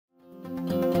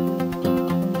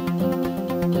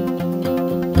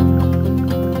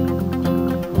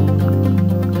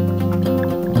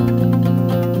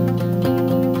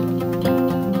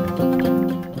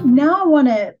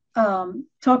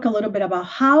talk a little bit about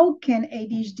how can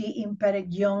ADHD impact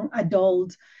young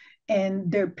adults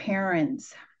and their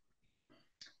parents.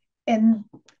 And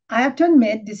I have to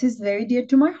admit, this is very dear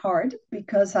to my heart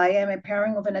because I am a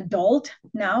parent of an adult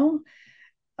now.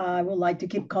 I would like to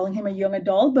keep calling him a young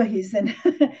adult, but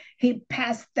he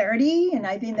passed 30, and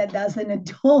I think that that's an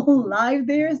adult life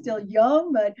there, still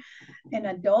young, but an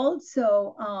adult.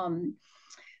 So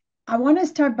I want to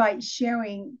start by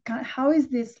sharing how is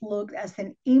this looked as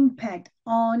an impact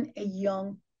on a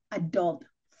young adult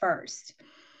first.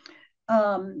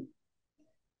 Um,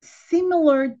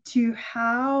 Similar to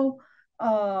how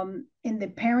in the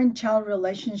parent-child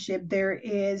relationship there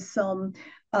is some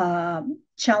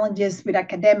challenges with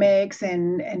academics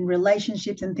and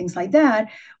relationships and things like that,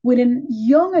 with a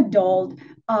young adult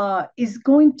is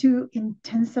going to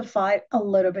intensify a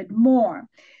little bit more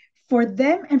for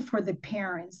them and for the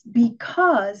parents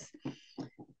because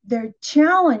their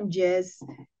challenges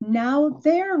now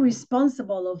they're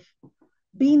responsible of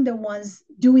being the ones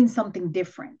doing something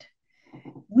different.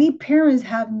 We parents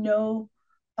have no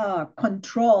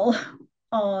control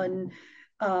on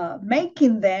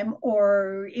making them,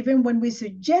 or even when we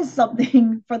suggest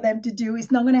something for them to do,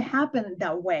 it's not going to happen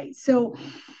that way. So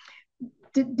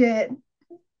the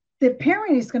the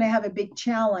parent is going to have a big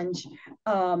challenge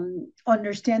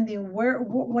understanding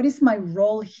what is my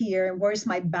role here and where is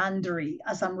my boundary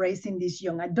as I'm raising this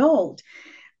young adult.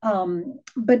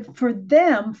 But for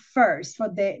them first, for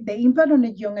the impact on a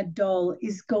young adult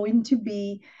is going to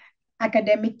be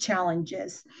academic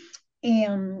challenges.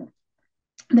 And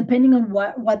depending on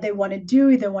what they want to do,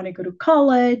 if they want to go to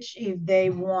college, if they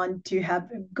want to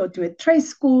go to a trade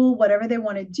school, whatever they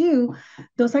want to do,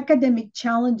 those academic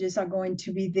challenges are going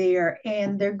to be there,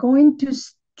 and they're going to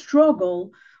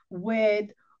struggle with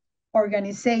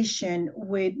organization,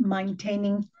 with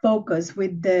maintaining focus,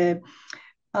 with their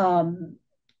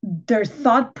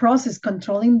thought process,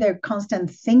 controlling their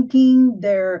constant thinking,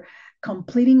 their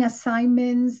completing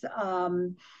assignments,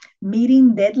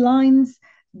 meeting deadlines.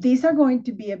 These are going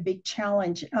to be a big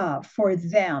challenge for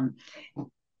them.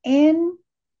 And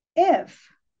if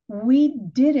we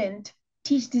didn't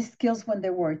teach these skills when they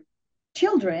were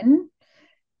children,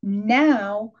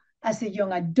 now as a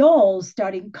young adult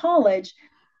starting college,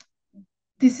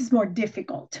 this is more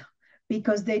difficult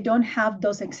because they don't have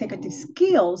those executive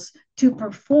skills to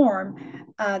perform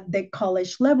at the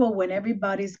college level when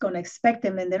everybody's going to expect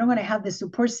them, and they don't going to have the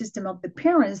support system of the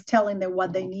parents telling them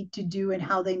what they need to do and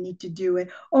how they need to do it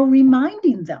or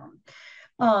reminding them.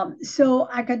 So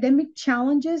academic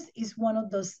challenges is one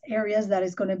of those areas that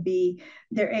is going to be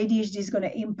their ADHD is going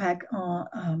to impact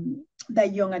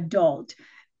that young adult.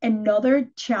 Another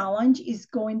challenge is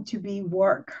going to be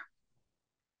work.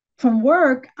 From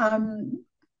work, I'm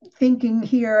thinking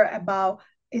here about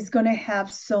is going to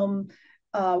have some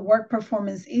work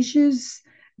performance issues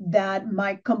that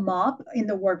might come up in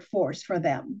the workforce for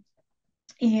them.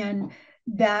 And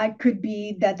that could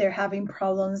be that they're having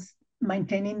problems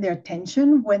maintaining their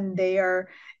attention when they are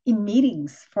in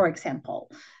meetings, for example.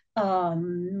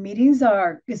 Meetings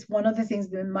is one of the things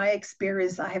that in my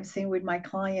experience I have seen with my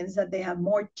clients that they have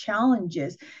more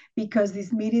challenges because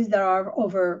these meetings that are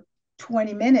over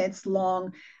 20 minutes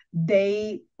long,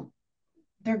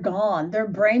 they're gone. Their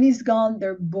brain is gone.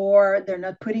 They're bored. They're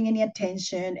not putting any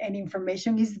attention, and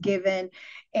information is given,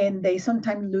 and they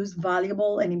sometimes lose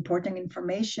valuable and important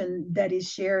information that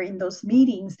is shared in those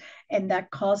meetings, and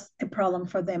that causes a problem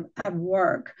for them at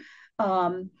work.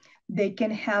 They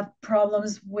can have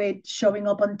problems with showing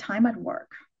up on time at work.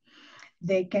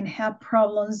 They can have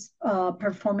problems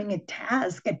performing a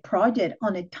task, a project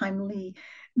on a timely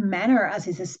manner as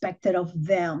is expected of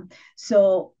them.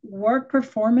 So work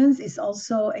performance is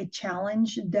also a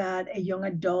challenge that a young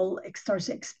adult starts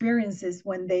experiences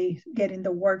when they get in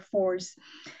the workforce.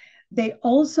 They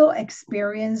also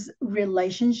experience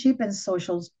relationship and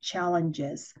social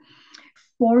challenges,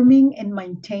 forming and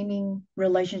maintaining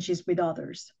relationships with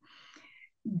others.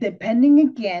 Depending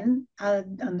again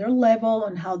on their level,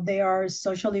 on how they are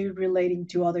socially relating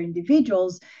to other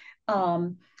individuals,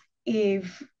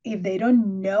 if they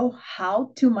don't know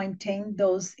how to maintain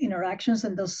those interactions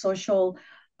and those social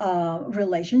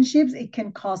relationships, it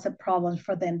can cause a problem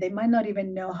for them. They might not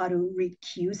even know how to read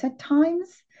cues at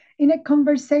times in a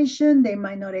conversation. They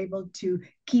might not able to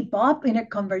keep up in a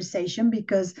conversation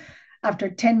because after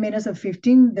 10 minutes or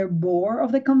 15, they're bored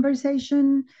of the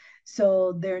conversation.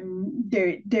 So they're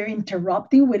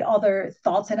interrupting with other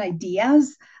thoughts and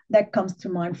ideas that comes to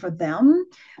mind for them.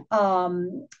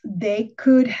 They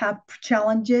could have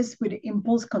challenges with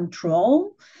impulse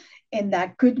control, and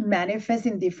that could manifest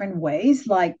in different ways,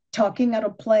 like talking out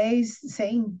of place,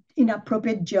 saying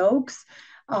inappropriate jokes,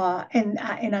 And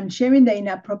I'm sharing the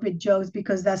inappropriate jokes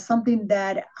because that's something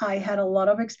that I had a lot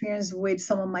of experience with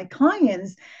some of my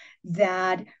clients,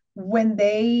 that when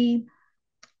they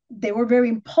were very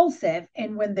impulsive,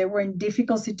 and when they were in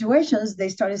difficult situations they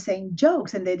started saying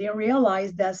jokes, and they didn't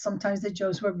realize that sometimes the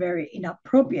jokes were very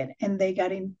inappropriate, and they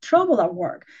got in trouble at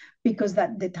work because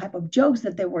that the type of jokes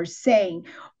that they were saying.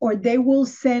 Or they will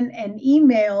send an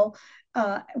email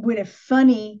with a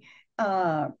funny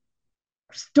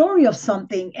story of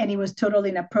something, and it was totally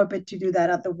inappropriate to do that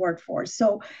at the workforce.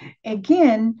 So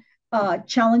again,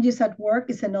 challenges at work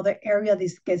is another area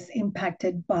this gets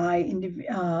impacted by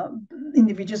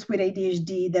individuals with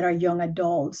ADHD that are young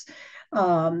adults.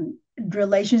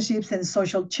 Relationships and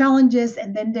social challenges,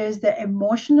 and then there's the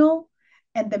emotional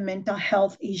and the mental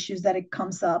health issues that it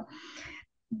comes up.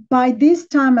 By this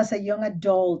time as a young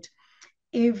adult,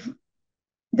 if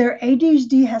their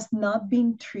ADHD has not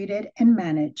been treated and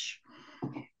managed,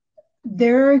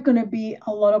 there are going to be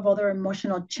a lot of other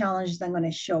emotional challenges that are going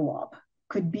to show up.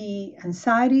 Could be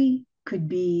anxiety, could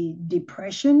be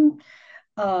depression.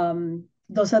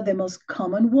 Those are the most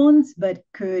common ones, but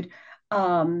could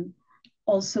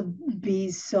also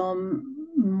be some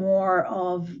more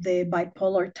of the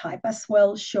bipolar type as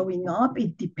well showing up.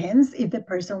 It depends if the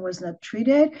person was not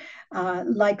treated.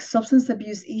 Like substance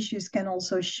abuse issues can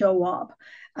also show up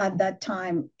at that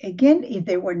time, again, if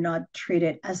they were not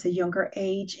treated as a younger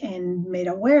age and made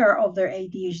aware of their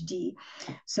ADHD.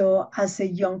 So as a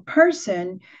young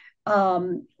person,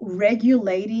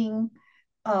 regulating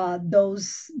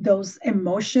those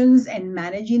emotions and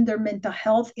managing their mental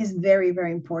health is very,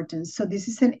 very important. So this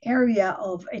is an area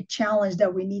of a challenge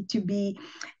that we need to be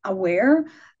aware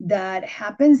that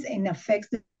happens and affects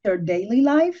their daily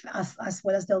life as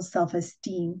well as their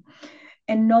self-esteem.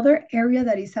 Another area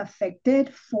that is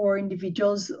affected for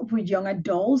individuals with young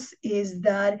adults is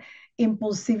that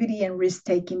impulsivity and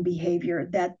risk-taking behavior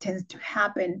that tends to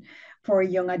happen for a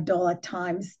young adult at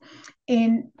times.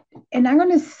 And I'm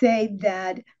going to say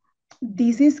that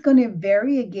this is going to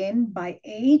vary again by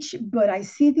age, but I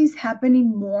see this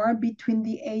happening more between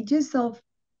the ages of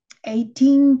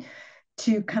 18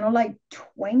 to kind of like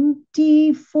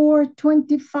 24,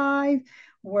 25,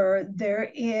 where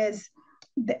there is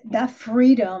that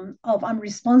freedom of I'm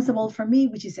responsible for me,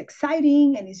 which is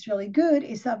exciting and it's really good.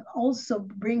 It also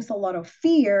brings a lot of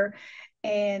fear,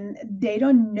 and they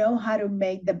don't know how to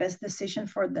make the best decision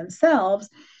for themselves.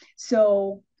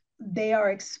 So they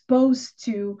are exposed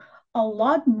to a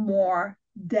lot more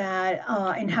that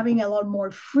and having a lot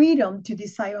more freedom to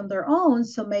decide on their own.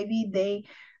 So maybe they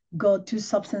go to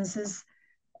substances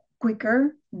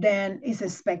quicker than is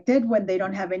expected when they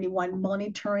don't have anyone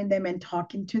monitoring them and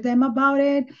talking to them about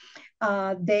it.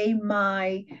 They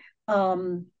might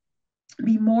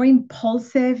be more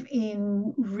impulsive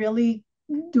in really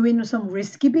doing some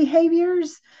risky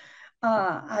behaviors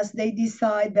as they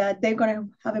decide that they're going to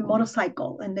have a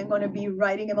motorcycle and they're going to be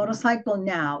riding a motorcycle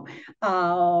now.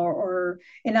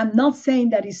 And I'm not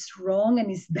saying that it's wrong and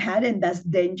it's bad and that's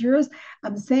dangerous.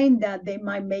 I'm saying that they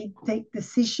might take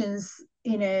decisions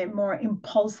in a more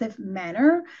impulsive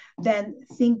manner than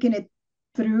thinking it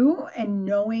through and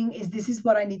knowing is this is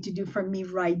what I need to do for me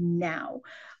right now.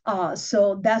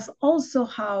 So that's also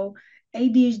how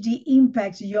ADHD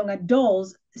impacts young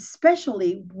adults,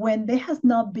 especially when there has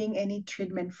not been any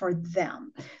treatment for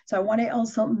them. So I want to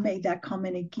also make that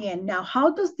comment again. Now,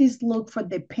 how does this look for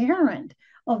the parent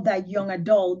of that young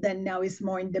adult that now is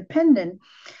more independent?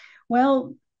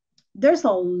 Well, there's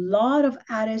a lot of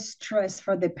added stress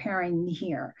for the parent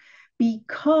here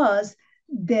because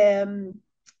the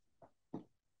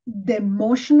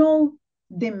emotional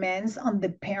demands on the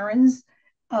parents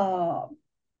are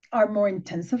more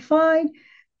intensified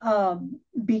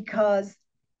because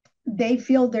they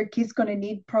feel their kid's going to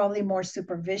need probably more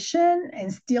supervision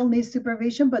and still need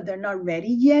supervision, but they're not ready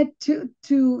yet to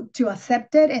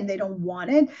accept it and they don't want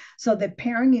it. So the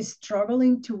parent is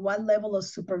struggling to what level of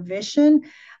supervision.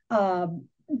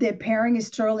 The parent is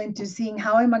struggling to seeing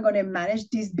how am I going to manage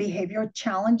these behavioral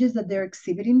challenges that they're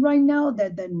exhibiting right now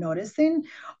that they're noticing,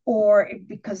 or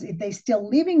because if they're still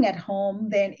living at home,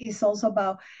 then it's also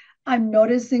about I'm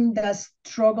noticing the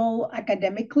struggle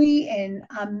academically, and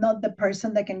I'm not the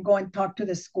person that can go and talk to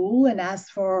the school and ask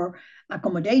for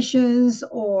accommodations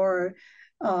or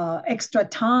extra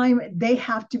time. They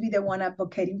have to be the one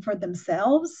advocating for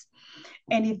themselves.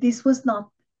 And if this was not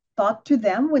taught to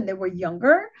them when they were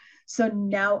younger, so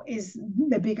now is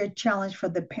the bigger challenge for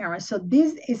the parents. So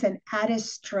this is an added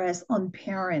stress on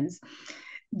parents.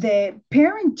 The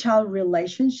parent-child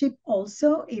relationship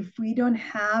also, if we don't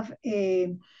have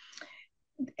a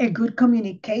good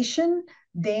communication,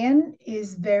 then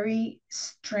is very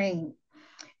strained.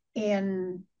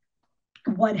 And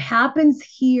what happens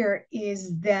here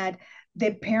is that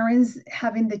the parents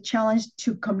having the challenge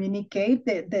to communicate,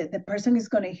 the person is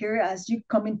going to hear as you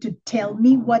coming to tell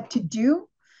me what to do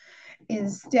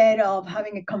instead of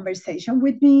having a conversation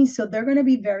with me. So they're going to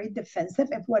be very defensive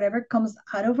if whatever comes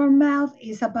out of our mouth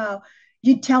is about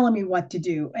you telling me what to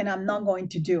do and I'm not going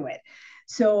to do it.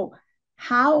 So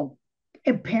how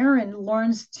a parent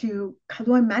learns to, how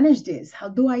do I manage this? How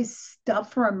do I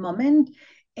stop for a moment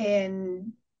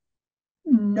and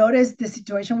notice the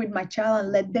situation with my child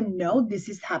and let them know this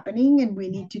is happening and we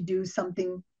need to do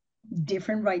something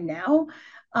different right now?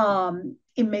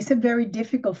 It makes it very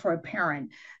difficult for a parent.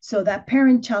 So that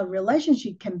parent-child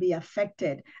relationship can be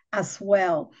affected as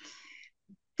well.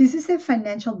 This is a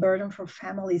financial burden for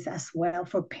families as well,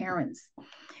 for parents.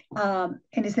 And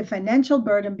it's a financial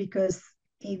burden because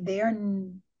if they are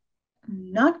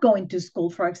not going to school,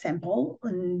 for example,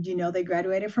 and they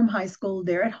graduated from high school,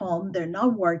 they're at home, they're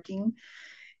not working,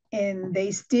 and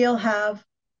they still have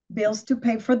bills to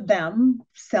pay for them,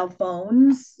 cell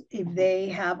phones, if they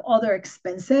have other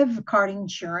expensive card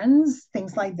insurance,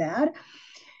 things like that.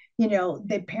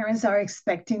 The parents are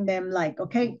expecting them like,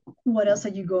 okay, what else are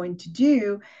you going to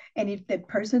do? And if the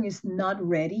person is not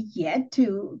ready yet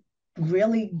to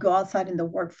really go outside in the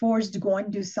workforce to go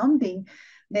and do something,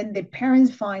 then the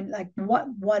parents find like,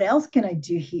 what else can I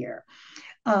do here?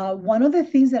 One of the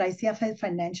things that I see as a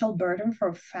financial burden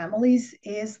for families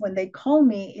is when they call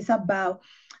me, is about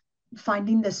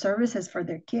finding the services for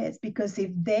their kids. Because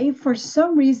if they, for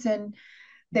some reason,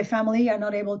 the family are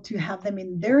not able to have them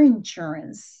in their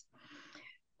insurance,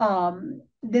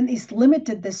 then it's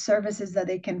limited the services that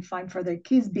they can find for their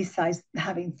kids besides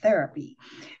having therapy,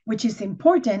 which is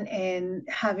important, and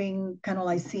having kind of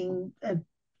like seeing a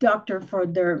doctor for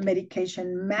their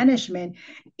medication management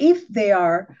if they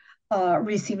are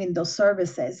receiving those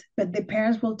services. But the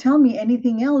parents will tell me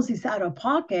anything else is out of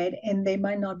pocket and they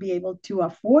might not be able to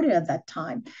afford it at that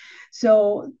time.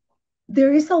 So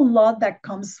there is a lot that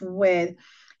comes with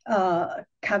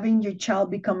having your child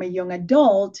become a young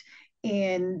adult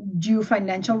and due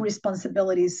financial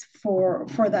responsibilities for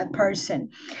that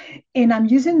person. And I'm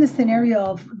using the scenario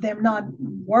of them not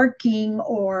working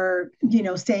or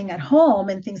staying at home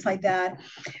and things like that,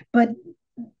 but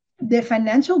the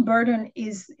financial burden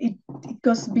it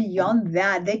goes beyond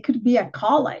that. They could be at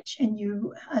college and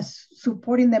you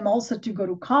supporting them also to go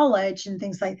to college and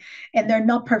things like, and they're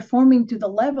not performing to the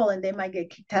level and they might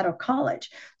get kicked out of college.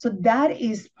 So that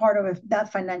is part of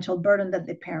that financial burden that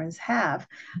the parents have.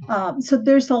 So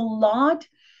there's a lot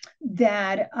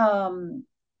that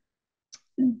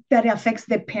that affects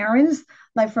the parents.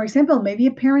 Like, for example, maybe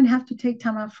a parent have to take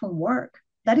time out from work.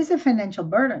 That is a financial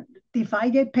burden. If I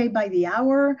get paid by the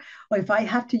hour, or if I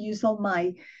have to use all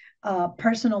my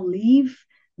personal leave,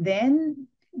 then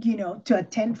to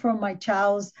attend for my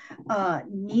child's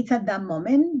needs at that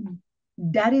moment,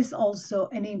 that is also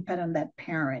an impact on that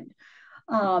parent.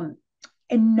 Um,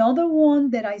 Another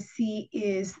one that I see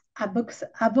is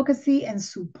advocacy and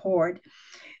support.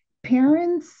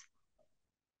 Parents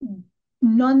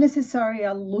not necessarily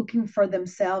are looking for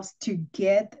themselves to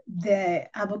get the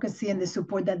advocacy and the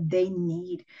support that they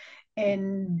need.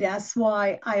 And that's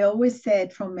why I always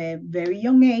said from a very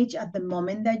young age, at the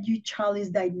moment that your child is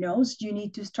diagnosed, you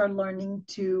need to start learning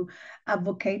to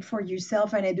advocate for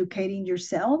yourself and educating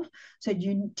yourself. So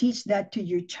you teach that to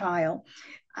your child.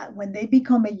 When they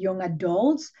become a young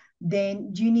adults,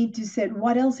 then you need to say,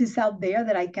 what else is out there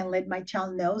that I can let my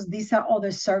child know? These are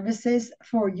other services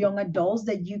for young adults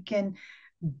that you can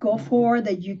go for,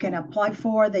 that you can apply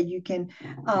for, that you can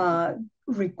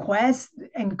request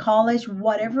in college,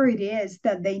 whatever it is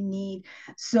that they need.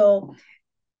 So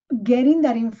getting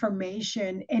that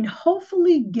information and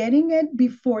hopefully getting it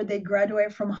before they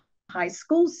graduate from high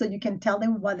school so you can tell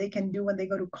them what they can do when they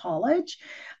go to college.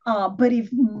 But if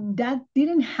that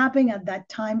didn't happen at that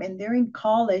time and they're in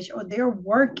college or they're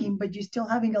working, but you're still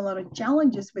having a lot of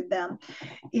challenges with them,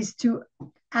 is to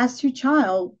ask your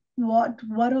child what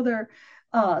other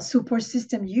support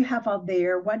system you have out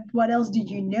there, what else did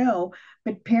you know.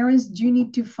 But parents do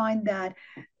need to find that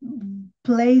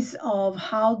place of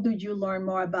how do you learn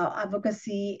more about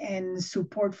advocacy and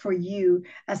support for you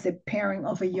as a parent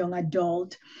of a young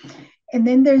adult. And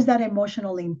then there's that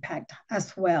emotional impact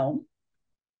as well.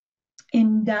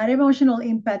 And that emotional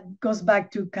impact goes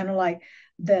back to kind of like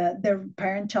the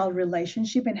parent-child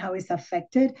relationship and how it's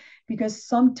affected, because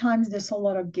sometimes there's a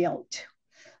lot of guilt.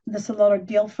 There's a lot of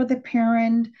guilt for the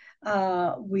parent.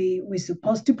 We're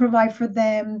supposed to provide for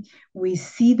them. We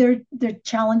see their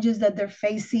challenges that they're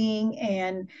facing,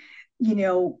 and you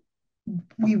know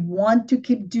we want to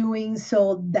keep doing.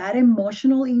 So that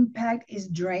emotional impact is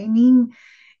draining.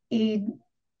 It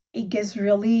it gets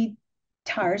really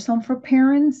tiresome for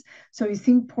parents. So it's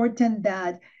important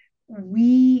that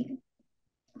we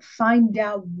find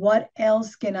out what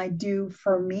else can I do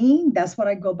for me. That's what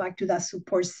I go back to, that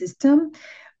support system.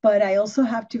 But I also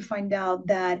have to find out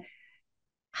that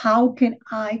how can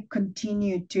I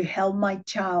continue to help my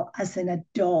child as an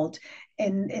adult?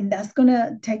 And that's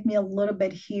gonna take me a little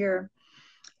bit here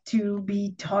to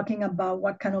be talking about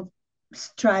what kind of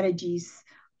strategies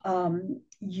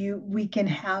we can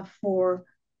have for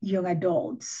young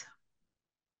adults.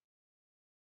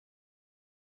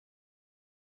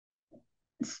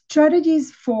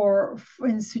 Strategies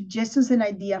and suggestions and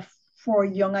idea for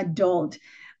young adult.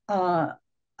 Uh,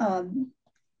 um,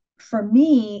 for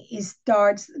me, it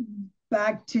starts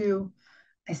back to,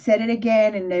 I said it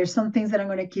again, and there's some things that I'm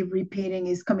going to keep repeating,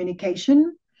 is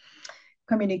communication,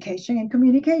 communication, and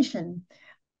communication.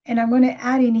 And I'm going to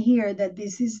add in here that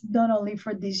this is not only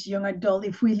for this young adult.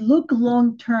 If we look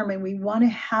long term and we want to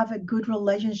have a good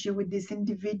relationship with this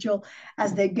individual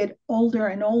as they get older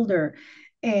and older,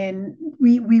 and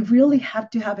we really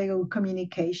have to have a good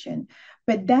communication.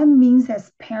 But that means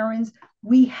as parents,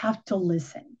 we have to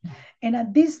listen. And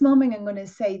at this moment, I'm going to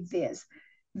say this.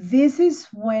 This is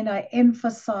when I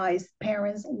emphasize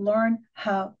parents learn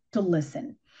how to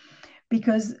listen,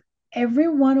 because every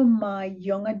one of my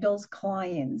young adults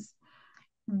clients,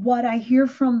 what I hear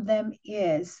from them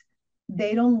is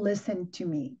they don't listen to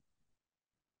me.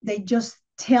 They just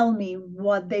tell me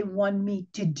what they want me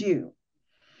to do.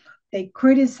 They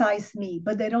criticize me,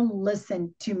 but they don't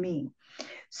listen to me.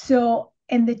 So,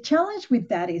 and the challenge with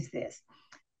that is this,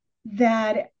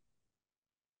 that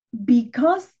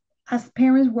because as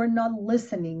parents we're not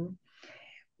listening,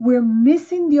 we're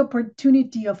missing the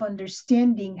opportunity of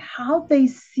understanding how they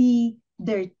see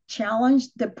their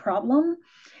challenge, the problem,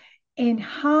 and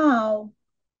how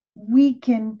we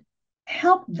can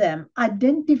help them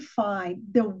identify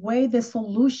the way, the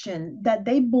solution that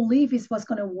they believe is what's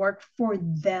going to work for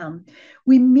them.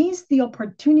 We miss the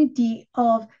opportunity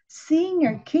of seeing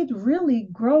our kid really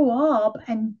grow up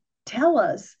and tell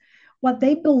us what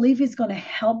they believe is going to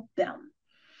help them.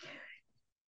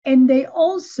 And they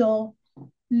also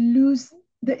lose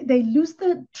they lose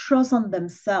the trust on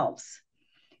themselves,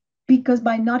 because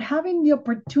by not having the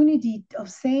opportunity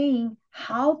of saying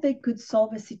how they could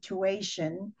solve a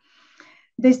situation,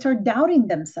 they start doubting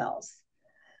themselves.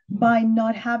 By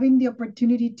not having the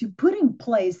opportunity to put in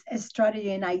place a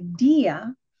strategy, an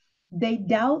idea, they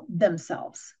doubt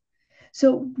themselves.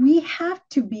 So we're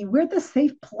the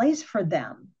safe place for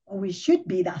them, or we should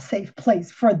be that safe place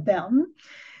for them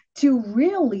to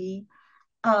really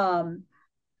um,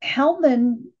 help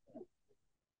them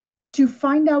to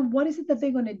find out what is it that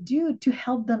they're going to do to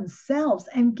help themselves,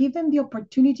 and give them the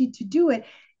opportunity to do it,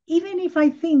 even if I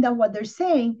think that what they're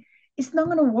saying is not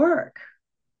going to work.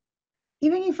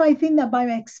 Even if I think that by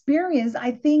my experience,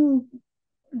 I think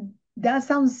that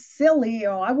sounds silly,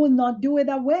 or I would not do it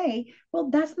that way. Well,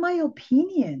 that's my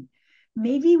opinion.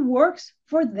 Maybe it works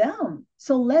for them.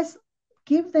 So let's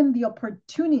give them the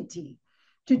opportunity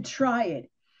to try it.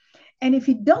 And if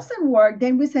it doesn't work,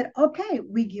 then we said, okay,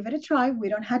 we give it a try. We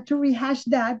don't have to rehash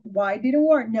that. Why did it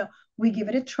work? No, we give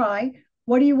it a try.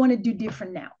 What do you want to do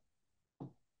different now?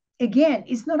 Again,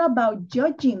 it's not about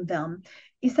judging them.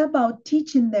 It's about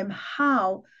teaching them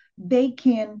how they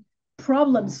can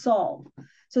problem solve.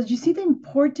 So you see the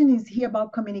importance is here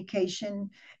about communication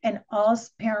and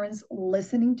us parents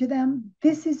listening to them.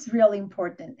 This is really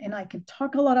important. And I can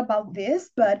talk a lot about this,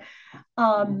 but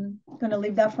I'm going to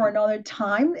leave that for another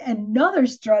time. Another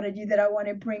strategy that I want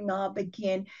to bring up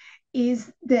again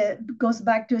is goes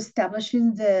back to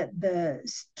establishing the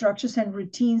structures and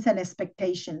routines and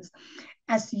expectations.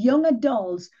 As young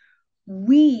adults,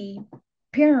 we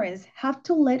parents have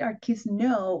to let our kids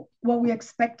know what we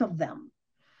expect of them.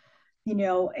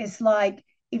 It's like,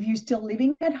 if you're still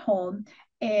living at home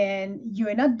and you're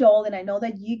an adult, and I know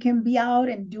that you can be out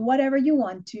and do whatever you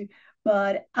want to,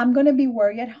 but I'm going to be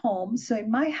working at home. So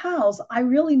in my house, I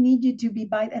really need you to be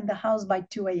in the house by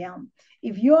 2 a.m.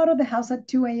 If you're out of the house at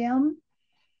 2 a.m.,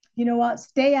 you know what?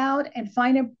 Stay out and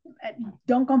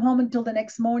don't come home until the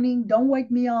next morning. Don't wake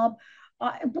me up.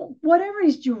 Whatever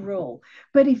is your rule.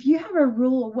 But if you have a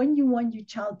rule when you want your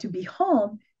child to be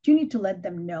home, you need to let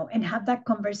them know and have that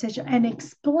conversation and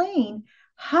explain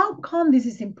how come this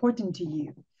is important to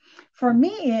you. For me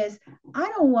is, I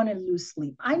don't want to lose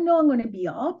sleep. I know I'm going to be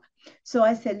up. So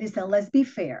I said, listen, let's be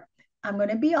fair. I'm going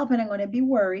to be up and I'm going to be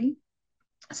worried.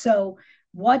 So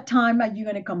what time are you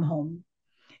going to come home?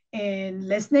 And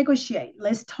let's negotiate.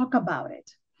 Let's talk about it.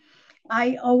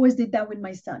 I always did that with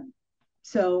my son.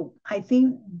 So I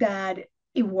think that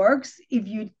it works if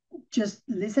you just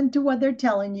listen to what they're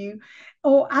telling you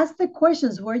or ask the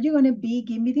questions. Where are you going to be?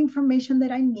 Give me the information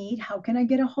that I need. How can I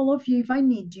get a hold of you if I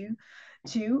need you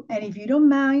to? And if you don't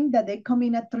mind that they come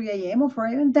in at 3 a.m. or 4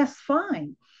 a.m., that's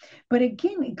fine. But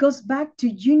again, it goes back to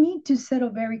you need to set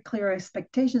up very clear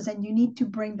expectations and you need to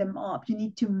bring them up. You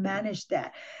need to manage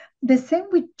that. The same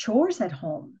with chores at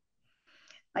home.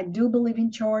 I do believe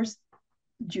in chores.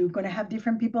 You're going to have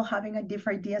different people having a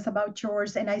different ideas about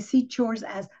chores. And I see chores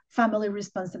as family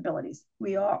responsibilities.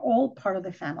 We are all part of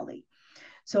the family.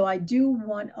 So I do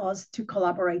want us to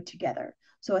collaborate together.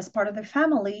 So as part of the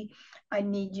family, I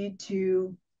need you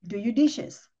to do your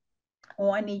dishes,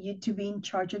 or I need you to be in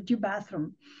charge of your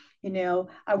bathroom.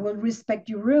 I will respect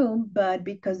your room, but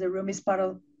because the room is part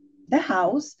of the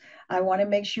house, I want to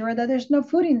make sure that there's no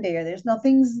food in there. There's no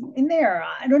things in there.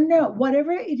 I don't know.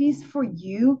 Whatever it is for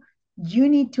you, you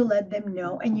need to let them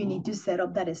know and you need to set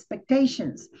up that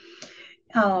expectations.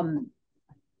 Um,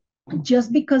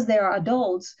 just because they are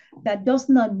adults, that does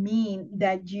not mean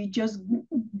that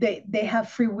they have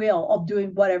free will of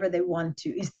doing whatever they want to.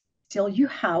 It's still your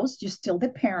house, you're still the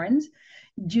parents,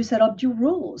 you set up your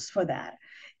rules for that.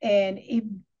 And if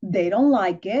they don't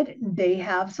like it, they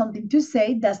have something to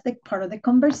say, that's the part of the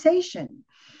conversation.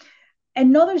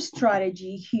 Another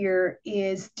strategy here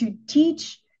is to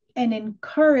teach and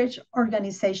encourage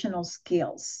organizational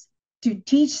skills. To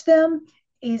teach them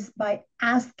is by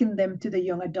asking them to the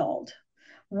young adult.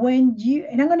 And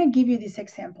I'm going to give you this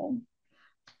example.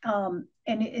 And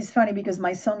it's funny because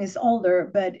my son is older,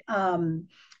 but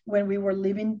when we were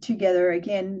living together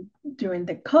again during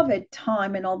the COVID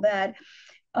time and all that,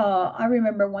 I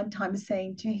remember one time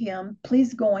saying to him,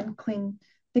 please go and clean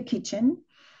the kitchen.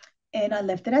 And I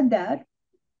left it at that.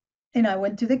 And I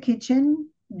went to the kitchen.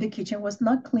 The kitchen was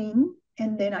not clean.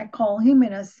 And then I called him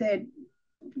and I said,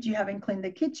 you haven't cleaned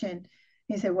the kitchen.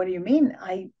 He said, what do you mean?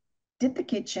 I did the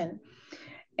kitchen.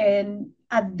 And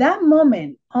at that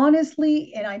moment,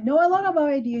 honestly, and I know a lot about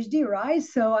ADHD, right?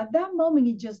 So at that moment,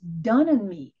 it just dawned on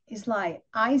me. It's like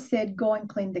I said, go and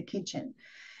clean the kitchen.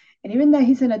 And even though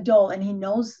he's an adult and he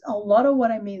knows a lot of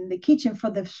what I mean in the kitchen,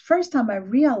 for the first time, I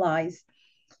realized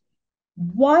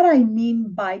what I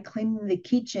mean by cleaning the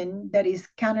kitchen, that is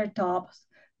countertops,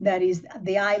 that is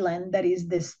the island, that is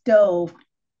the stove,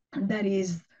 that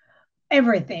is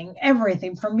everything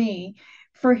for me.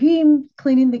 For him,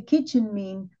 cleaning the kitchen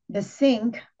mean the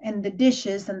sink and the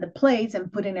dishes and the plates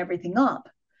and putting everything up,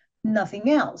 nothing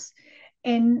else.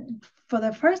 And for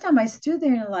the first time, I stood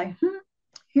there and like,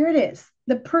 here it is,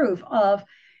 the proof of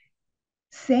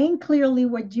saying clearly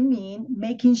what you mean,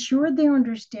 making sure they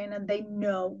understand and they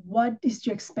know what is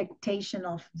your expectation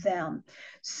of them.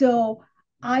 So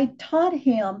I taught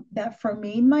him that for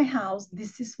me in my house,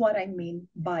 this is what I mean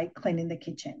by cleaning the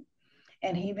kitchen.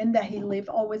 And even that he lived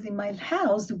always in my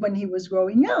house when he was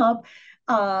growing up,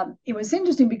 it was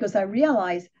interesting because I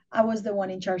realized I was the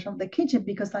one in charge of the kitchen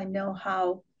because I know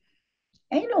how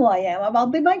anal I am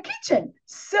about my kitchen.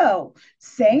 So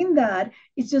saying that,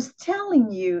 it's just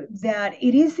telling you that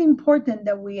it is important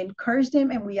that we encourage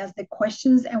them and we ask the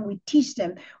questions and we teach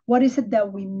them what is it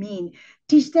that we mean.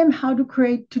 Teach them how to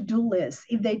create to-do lists.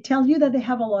 If they tell you that they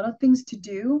have a lot of things to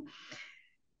do,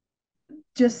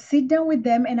 just sit down with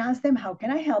them and ask them, how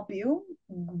can I help you?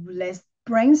 Let's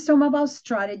brainstorm about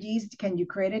strategies. Can you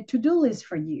create a to-do list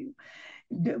for you?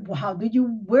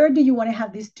 Where do you want to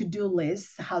have this to-do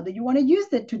list? How do you want to use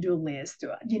the to-do list?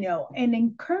 And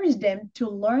encourage them to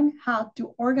learn how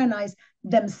to organize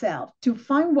themselves, to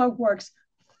find what works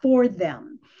for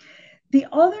them. The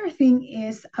other thing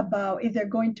is about if they're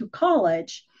going to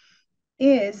college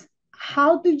is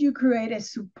how do you create a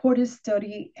supported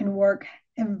study and work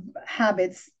and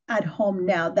habits at home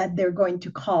now that they're going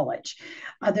to college?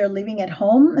 Are they living at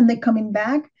home and they're coming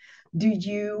back?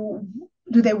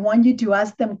 Do they want you to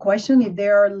ask them questions if they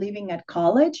are living at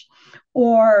college?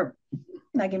 Or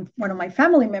like in one of my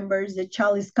family members, the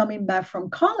child is coming back from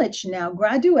college now,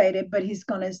 graduated, but he's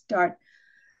going to start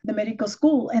the medical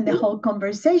school. And the whole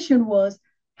conversation was,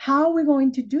 how are we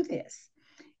going to do this?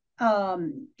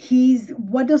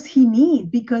 What does he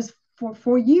need? Because for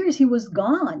 4 years he was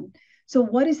gone. So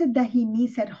what is it that he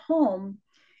needs at home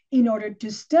in order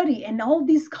to study? And all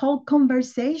this whole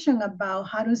conversation about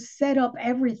how to set up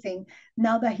everything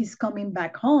now that he's coming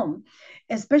back home,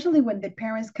 especially when the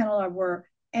parents kind of like were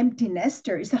empty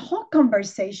nesters. It's a whole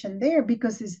conversation there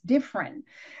because it's different.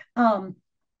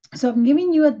 So I'm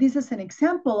giving you this as an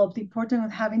example of the importance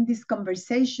of having this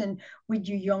conversation with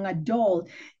your young adult.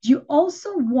 You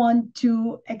also want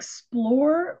to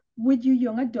explore with your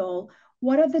young adult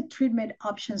what are the treatment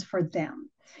options for them.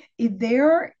 If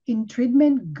they're in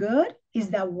treatment, good.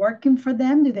 Is that working for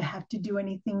them? Do they have to do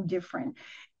anything different?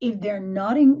 If they're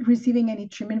not receiving any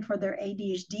treatment for their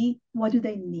ADHD, what do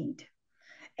they need?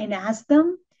 And ask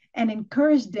them and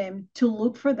encourage them to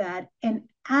look for that and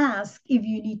ask if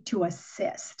you need to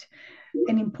assist.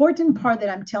 An important part that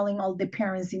I'm telling all the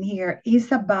parents in here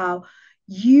is about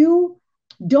you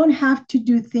don't have to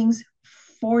do things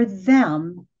for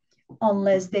them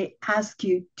unless they ask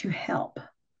you to help.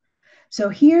 So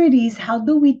here it is. How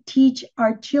do we teach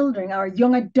our children, our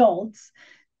young adults,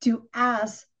 to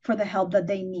ask for the help that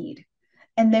they need?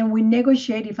 And then we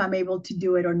negotiate if I'm able to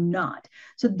do it or not.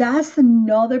 So that's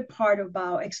another part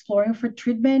about exploring for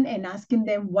treatment and asking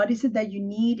them, what is it that you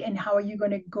need and how are you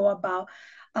going to go about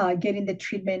getting the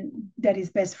treatment that is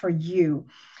best for you?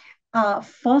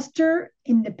 Foster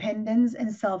independence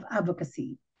and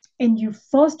self-advocacy. And you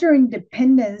foster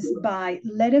independence by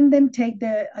letting them take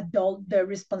the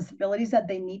responsibilities that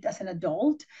they need as an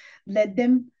adult. Let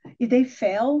them, if they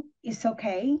fail, it's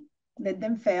okay. Let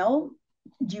them fail.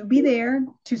 You be there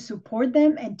to support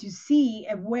them and to see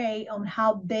a way on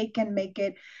how they can make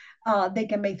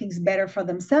things better for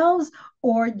themselves,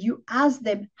 or you ask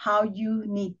them how you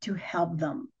need to help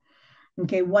them.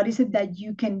 Okay, what is it that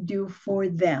you can do for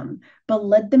them? But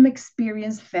let them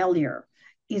experience failure.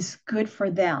 Is good for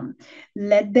them.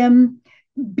 Let them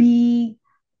be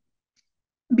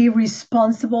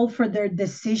responsible for their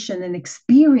decision and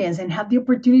experience and have the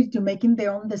opportunity to making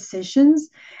their own decisions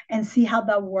and see how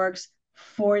that works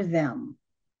for them.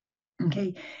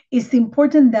 Okay, it's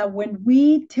important that when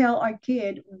we tell our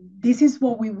kid, this is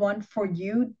what we want for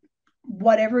you,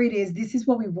 whatever it is, this is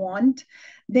what we want,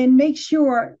 then make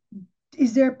sure,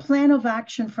 is there a plan of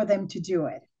action for them to do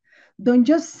it? Don't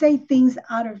just say things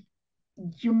out of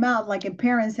your mouth, like a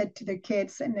parent said to their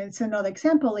kids, and it's another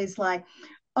example, is like,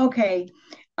 okay,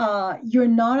 you're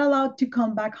not allowed to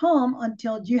come back home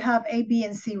until you have A, B,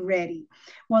 and C ready.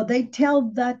 Well, they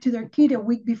tell that to their kid a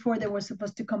week before they were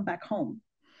supposed to come back home,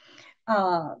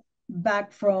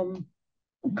 back from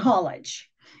college.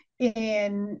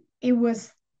 And it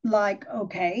was like,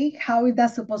 okay, how is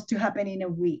that supposed to happen in a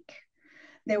week?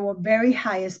 There were very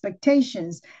high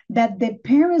expectations that the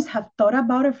parents have thought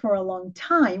about it for a long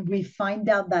time. We find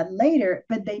out that later,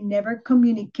 but they never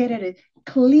communicated it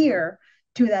clear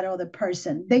to that other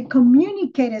person. They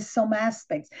communicated some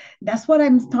aspects. That's what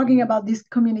I'm talking about. This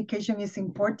communication is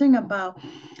important about,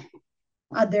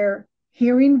 are they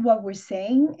hearing what we're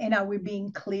saying and are we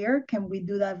being clear? Can we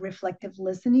do that reflective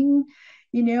listening?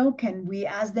 Can we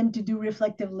ask them to do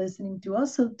reflective listening to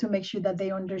us, so to make sure that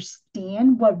they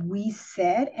understand what we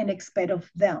said and expect of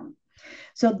them?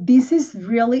 So this is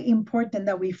really important,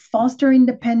 that we foster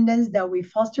independence, that we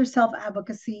foster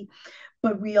self-advocacy,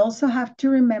 but we also have to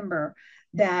remember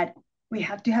that we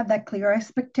have to have that clear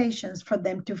expectations for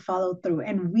them to follow through.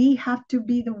 And we have to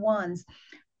be the ones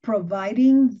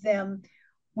providing them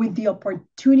with the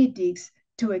opportunities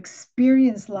to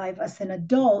experience life as an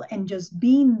adult and just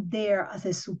being there as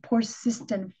a support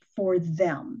system for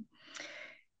them.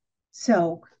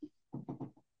 So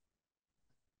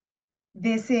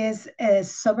this is a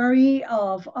summary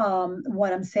of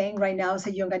what I'm saying right now as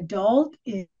a young adult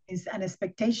is an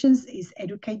expectations is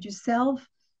educate yourself,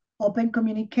 open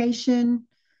communication,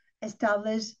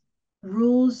 establish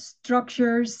rules,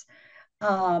 structures,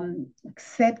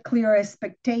 set clear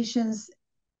expectations,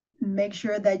 make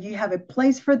sure that you have a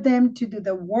place for them to do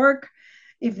the work.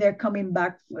 If they're coming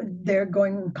back, they're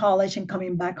going to college and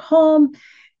coming back home,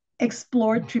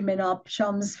 explore treatment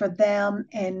options for them,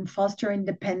 and foster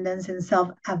independence and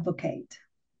self-advocate.